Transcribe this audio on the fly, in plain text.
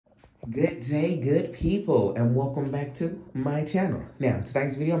Good day, good people, and welcome back to my channel. Now, in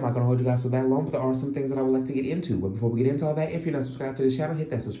today's video, I'm not going to hold you guys for that long, but there are some things that I would like to get into. But before we get into all that, if you're not subscribed to this channel, hit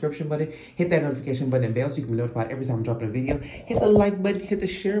that subscription button, hit that notification button and bell so you can be notified every time I'm dropping a video. Hit the like button, hit the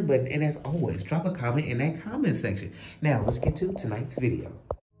share button, and as always, drop a comment in that comment section. Now, let's get to tonight's video.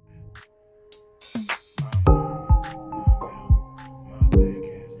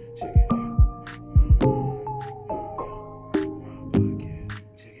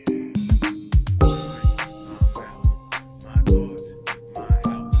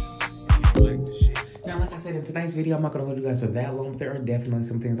 In tonight's video, I'm not going to hold you guys for that long, but there are definitely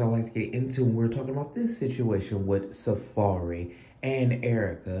some things I would like to get into when we're talking about this situation with Safaree and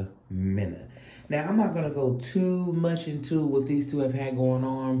Erica Mena. Now, I'm not going to go too much into what these two have had going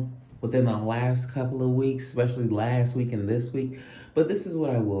on within the last couple of weeks, especially last week and this week, but this is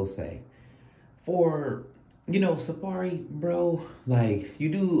what I will say. For, Safaree, bro, like, you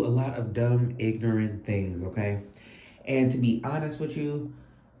do a lot of dumb, ignorant things, okay? And to be honest with you,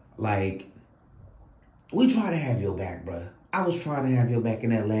 like, we try to have your back, bruh. I was trying to have your back in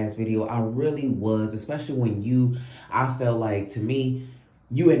that last video. I really was, especially when I felt like, to me,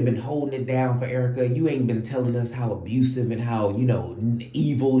 you ain't been holding it down for Erica. You ain't been telling us how abusive and how,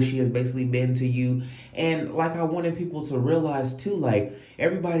 evil she has basically been to you. And like I wanted people to realize too, like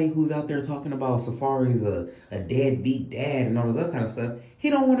everybody who's out there talking about Safaree's a deadbeat dad and all this other kind of stuff, he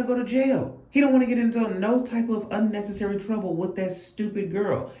don't want to go to jail. He don't want to get into no type of unnecessary trouble with that stupid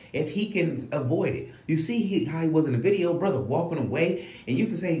girl if he can avoid it. You see how he was in the video, brother, walking away, and you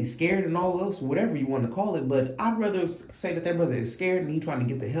can say he's scared and all else, whatever you want to call it, but I'd rather say that brother is scared and he's trying to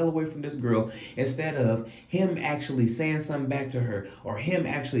get the hell away from this girl instead of him actually saying something back to her or him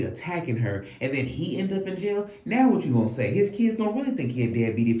actually attacking her and then he end up in jail. Now what you gonna say? His kid's gonna really think he a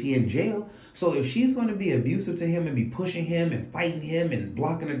deadbeat if he in jail. So if she's going to be abusive to him and be pushing him and fighting him and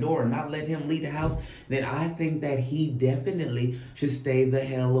blocking the door and not letting him leave the house, then I think that he definitely should stay the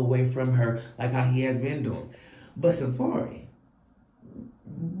hell away from her like how he has been doing. But Safaree,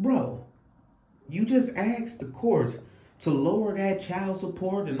 bro, you just asked the courts to lower that child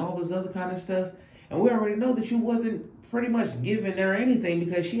support and all this other kind of stuff. And we already know that you wasn't pretty much giving her anything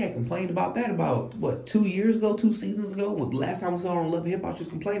because she had complained about that about, what, 2 years ago, 2 seasons ago? The last time we saw her on Love and Hip Hop, she was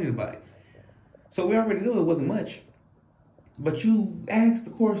complaining about it. So we already knew it wasn't much. But you asked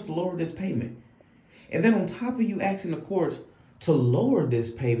the courts to lower this payment. And then on top of you asking the courts to lower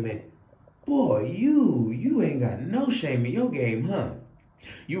this payment, boy, you ain't got no shame in your game, huh?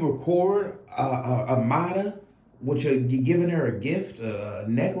 You record a Mata, which you're giving her a gift, a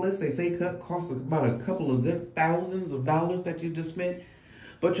necklace, they say costs about a couple of good thousands of dollars that you just spent.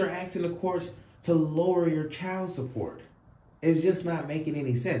 But you're asking the courts to lower your child support. It's just not making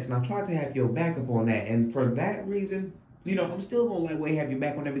any sense. And I tried to have your backup on that. And for that reason, I'm still going to have your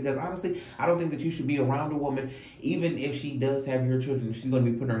back on that because honestly, I don't think that you should be around a woman, even if she does have your children, she's going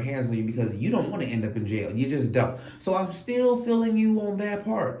to be putting her hands on you because you don't want to end up in jail. You just don't. So I'm still feeling you on that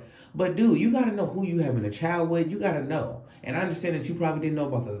part. But dude, you got to know who you having a child with. You got to know. And I understand that you probably didn't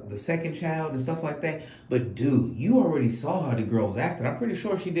know about the second child and stuff like that. But dude, you already saw how the girl was acting. I'm pretty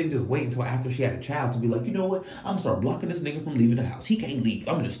sure she didn't just wait until after she had a child to be like, you know what? I'm going to start blocking this nigga from leaving the house. He can't leave.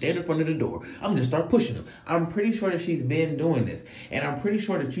 I'm going to just stand in front of the door. I'm going to start pushing him. I'm pretty sure that she's been doing this. And I'm pretty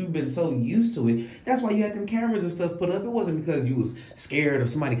sure that you've been so used to it. That's why you had them cameras and stuff put up. It wasn't because you was scared of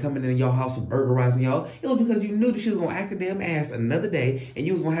somebody coming in your house and burglarizing y'all. It was because you knew that she was going to act a damn ass another day. And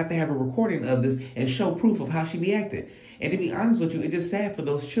you was going to have a recording of this and show proof of how she be acting. And to be honest with you, it's just sad for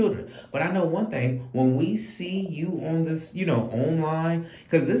those children. But I know one thing, when we see you on this, online,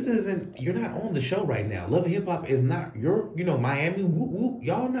 because you're not on the show right now. Love and Hip Hop is not, Miami, whoop, whoop,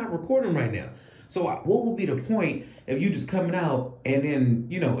 y'all not recording right now. So what would be the point if you just coming out and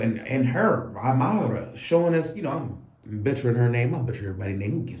then, and her, Amara, showing us, I'm butchering her name. I'll butcher everybody's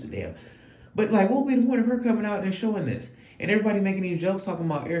name. Who gives a damn? But like, what would be the point of her coming out and showing this? And everybody making these jokes talking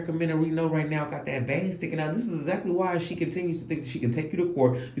about Erica Mena, we know right now got that vein sticking out. This is exactly why she continues to think that she can take you to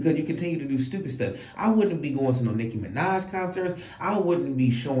court because you continue to do stupid stuff. I wouldn't be going to no Nicki Minaj concerts. I wouldn't be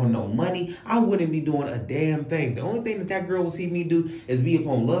showing no money. I wouldn't be doing a damn thing. The only thing that girl will see me do is be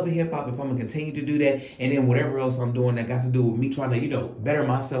upon Love and Hip Hop if I'm going to continue to do that. And then whatever else I'm doing that got to do with me trying to, better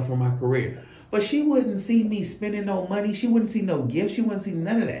myself for my career. But she wouldn't see me spending no money. She wouldn't see no gifts. She wouldn't see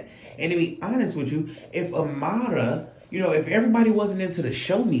none of that. And to be honest with you, if Amara, if everybody wasn't into the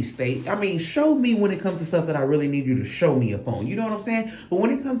show me state, show me when it comes to stuff that I really need you to show me upon. You know what I'm saying? But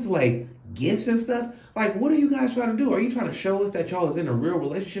when it comes to like gifts and stuff, like what are you guys trying to do? Are you trying to show us that y'all is in a real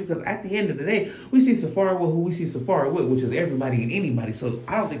relationship? Because at the end of the day, we see Safaree with who we see Safaree with, which is everybody and anybody. So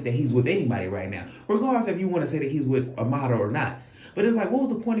I don't think that he's with anybody right now, regardless if you want to say that he's with Amada or not. But it's like, what was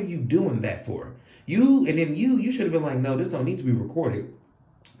the point of you doing that for? You should have been like, no, this don't need to be recorded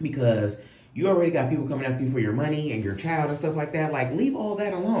because you already got people coming after you for your money and your child and stuff like that. Like, leave all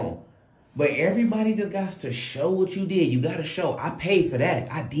that alone. But everybody just got to show what you did. You got to show, I paid for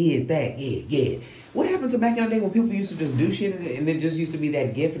that. I did that. Yeah. What happened to back in the day when people used to just do shit and it just used to be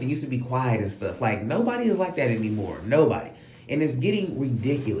that gift and it used to be quiet and stuff? Like, nobody is like that anymore. Nobody. And it's getting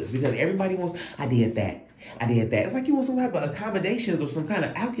ridiculous because everybody wants, I did that. It's like you want some type of accommodations or some kind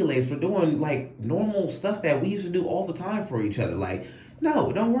of accolades for doing like normal stuff that we used to do all the time for each other. Like, no,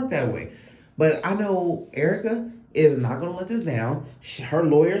 it don't work that way. But I know Erica is not going to let this down. Her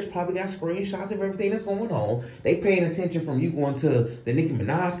lawyers probably got screenshots of everything that's going on. They paying attention from you going to the Nicki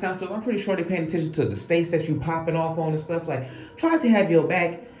Minaj concert. I'm pretty sure they paying attention to the states that you popping off on and stuff. Like, try to have your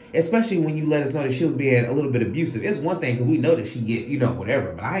back, especially when you let us know that she was being a little bit abusive. It's one thing because we know that she get,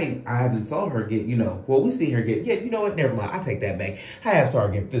 whatever. But I haven't saw her get, we see her get, you know what, never mind. I take that back. I have saw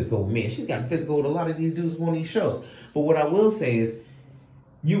her get physical with me. And she's gotten physical with a lot of these dudes on these shows. But what I will say is,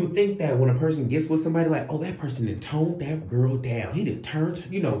 you would think that when a person gets with somebody, like, oh, that person done toned that girl down. He done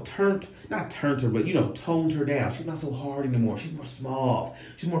not turned her, but, toned her down. She's not so hard anymore. She's more small.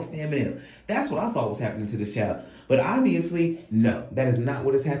 She's more feminine. That's what I thought was happening to this child. But obviously, no, that is not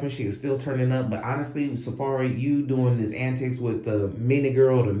what is happening. She is still turning up. But honestly, Safaree, you doing this antics with the mini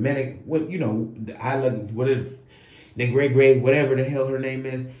girl, the medic, the great, whatever the hell her name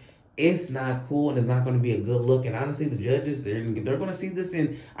is. It's not cool and it's not going to be a good look. And honestly, the judges, they're going to see this.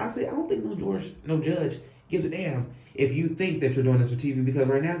 And honestly, I don't think no judge gives a damn if you think that you're doing this for TV, because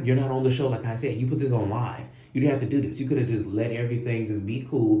right now you're not on the show. Like I said, you put this on live. You didn't have to do this. You could have just let everything just be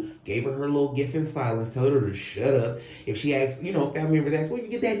cool, gave her little gift in silence, told her to shut up. If she asks, family members ask, where you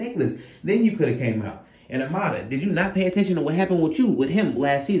get that necklace? Then you could have came out. And Amada, did you not pay attention to what happened with him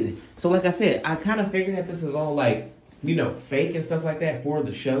last season? So like I said, I kind of figured that this is all like, fake and stuff like that for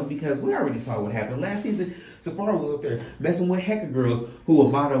the show, because we already saw what happened last season. Safaree was up there messing with hecka girls who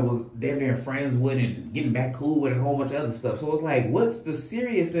Amada was damn near friends with and getting back cool with and a whole bunch of other stuff. So it's like, what's the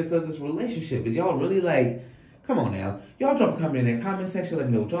seriousness of this relationship? Is y'all really like, come on now. Y'all drop a comment in the comment section. Let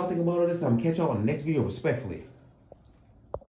me know what y'all think about all this. I'm going to catch y'all in the next video respectfully.